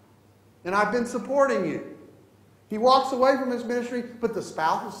 and I've been supporting you. He walks away from his ministry, but the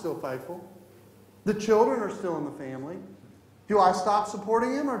spouse is still faithful. The children are still in the family. Do I stop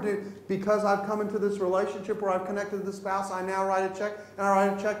supporting him, or because I've come into this relationship where I've connected to the spouse, I now write a check, and I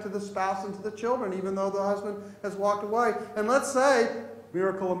write a check to the spouse and to the children, even though the husband has walked away? And let's say,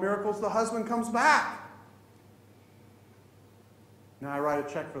 miracle of miracles, the husband comes back. Now I write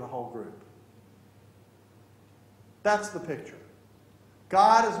a check for the whole group. That's the picture.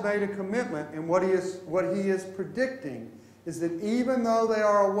 God has made a commitment, and what he is predicting is that even though they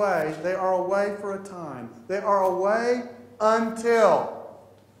are away for a time. They are away until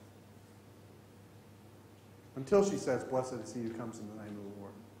she says, blessed is he who comes in the name of the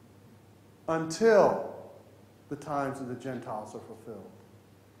Lord. Until the times of the Gentiles are fulfilled.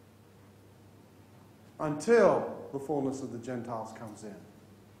 Until the fullness of the Gentiles comes in.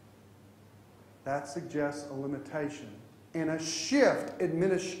 That suggests a limitation and a shift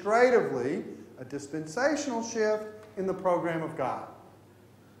administratively, a dispensational shift in the program of God.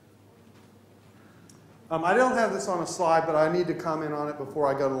 I don't have this on a slide, but I need to comment on it before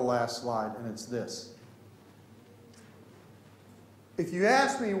I go to the last slide, and it's this. If you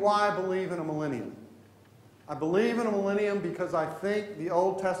ask me why I believe in a millennium, I believe in a millennium because I think the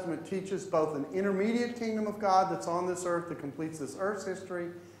Old Testament teaches both an intermediate kingdom of God that's on this earth that completes this earth's history,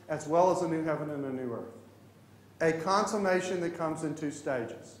 as well as a new heaven and a new earth. A consummation that comes in two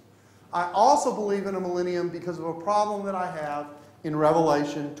stages. I also believe in a millennium because of a problem that I have in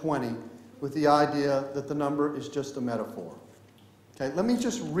Revelation 20 with the idea that the number is just a metaphor. Okay, let me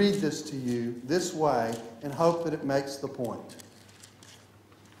just read this to you this way and hope that it makes the point.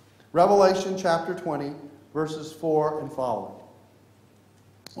 Revelation chapter 20, verses 4 and following.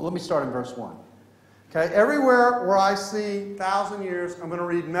 Well, let me start in verse 1. Okay, everywhere where I see 1,000 years, I'm going to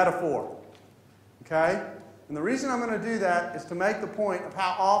read metaphor. Okay? And the reason I'm going to do that is to make the point of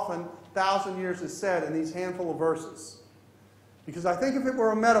how often 1,000 years is said in these handful of verses. Because I think if it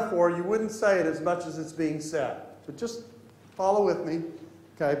were a metaphor, you wouldn't say it as much as it's being said. But just follow with me.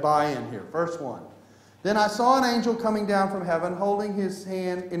 Okay, buy in here. Verse 1. Then I saw an angel coming down from heaven, holding in his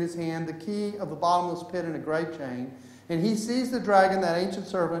hand the key of the bottomless pit and a great chain. And he seized the dragon, that ancient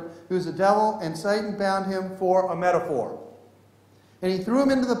serpent, who is the devil, and Satan bound him for a metaphor. And he threw him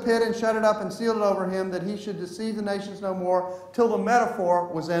into the pit and shut it up and sealed it over him, that he should deceive the nations no more, till the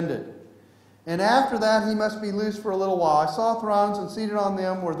metaphor was ended. And after that he must be loosed for a little while. I saw thrones, and seated on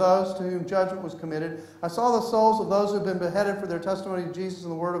them were those to whom judgment was committed. I saw the souls of those who had been beheaded for their testimony to Jesus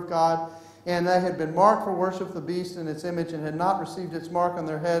and the word of God, and they had been marked for worship of the beast and its image, and had not received its mark on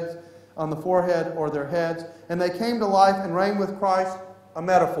their heads, on the forehead or their heads. And they came to life and reigned with Christ a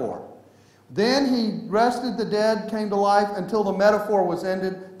metaphor. Then he rested the dead, came to life until the metaphor was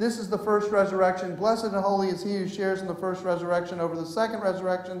ended. This is the first resurrection. Blessed and holy is he who shares in the first resurrection. Over the second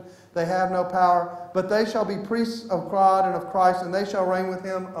resurrection they have no power, but they shall be priests of God and of Christ, and they shall reign with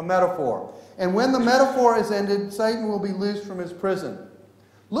him, a metaphor. And when the metaphor is ended, Satan will be loosed from his prison.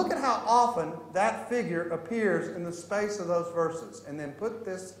 Look at how often that figure appears in the space of those verses, and then put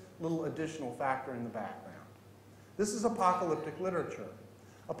this little additional factor in the background. This is apocalyptic literature.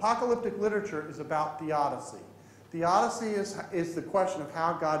 Apocalyptic literature is about theodicy. Theodicy is the question of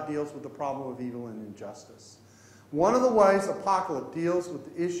how God deals with the problem of evil and injustice. One of the ways Apocalypse deals with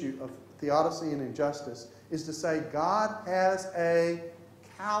the issue of theodicy and injustice is to say God has a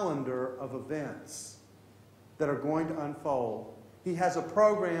calendar of events that are going to unfold. He has a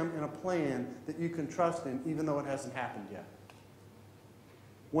program and a plan that you can trust in, even though it hasn't happened yet.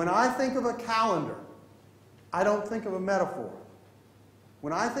 When I think of a calendar, I don't think of a metaphor.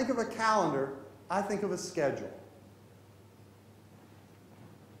 When I think of a calendar, I think of a schedule.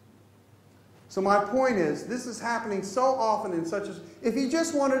 So my point is, this is happening so often in such a... If he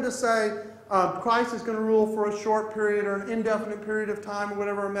just wanted to say, Christ is going to rule for a short period or an indefinite period of time or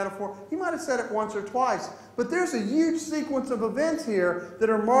whatever, a metaphor, he might have said it once or twice. But there's a huge sequence of events here that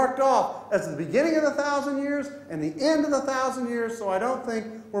are marked off as the beginning of the 1,000 years and the end of the 1,000 years, so I don't think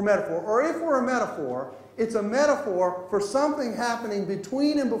we're metaphor. Or if we're a metaphor, it's a metaphor for something happening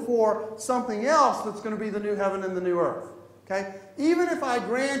between and before something else that's going to be the new heaven and the new earth. Okay? Even if I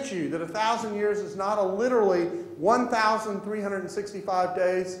grant you that 1,000 years is not a literally 1,365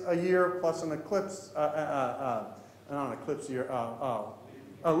 days a year plus an eclipse, not an eclipse year,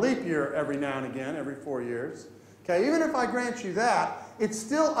 a leap year every now and again, every 4 years. Okay? Even if I grant you that, it's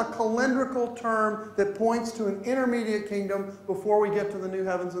still a calendrical term that points to an intermediate kingdom before we get to the new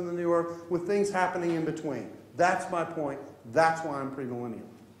heavens and the new earth, with things happening in between. That's my point. That's why I'm premillennial.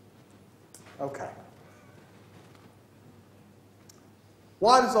 Okay.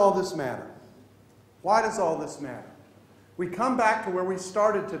 Why does all this matter? Why does all this matter? We come back to where we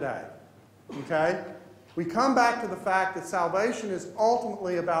started today. Okay? We come back to the fact that salvation is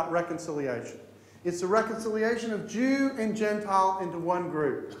ultimately about reconciliation. It's the reconciliation of Jew and Gentile into one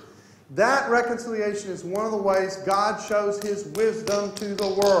group. That reconciliation is one of the ways God shows his wisdom to the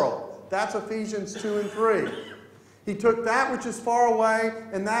world. That's Ephesians 2 and 3. He took that which is far away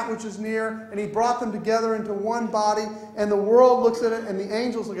and that which is near, and he brought them together into one body, and the world looks at it, and the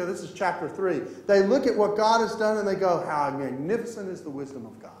angels look at it. This is chapter 3. They look at what God has done, and they go, how magnificent is the wisdom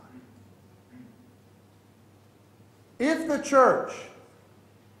of God. If the church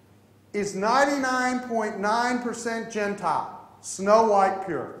is 99.9% Gentile, snow white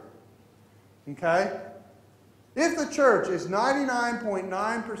pure, okay? If the church is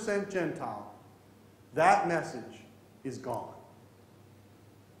 99.9% Gentile, that message is gone.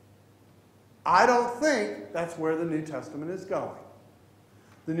 I don't think that's where the New Testament is going.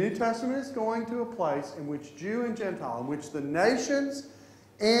 The New Testament is going to a place in which Jew and Gentile, in which the nations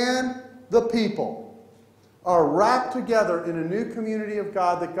and the people are wrapped together in a new community of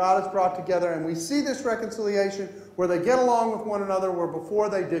God that God has brought together, and we see this reconciliation where they get along with one another where before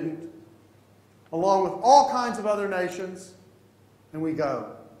they didn't, along with all kinds of other nations, and we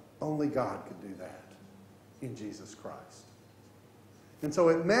go, only God could do that in Jesus Christ. And so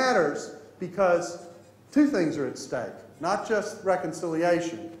it matters because two things are at stake. Not just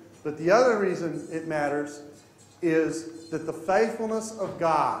reconciliation, but the other reason it matters is that the faithfulness of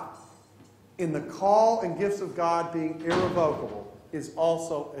God in the call and gifts of God being irrevocable is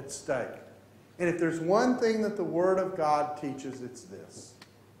also at stake. And if there's one thing that the Word of God teaches, it's this.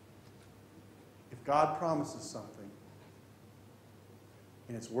 If God promises something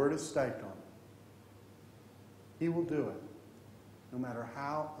and His Word is staked on it, He will do it, no matter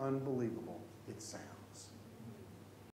how unbelievable it sounds.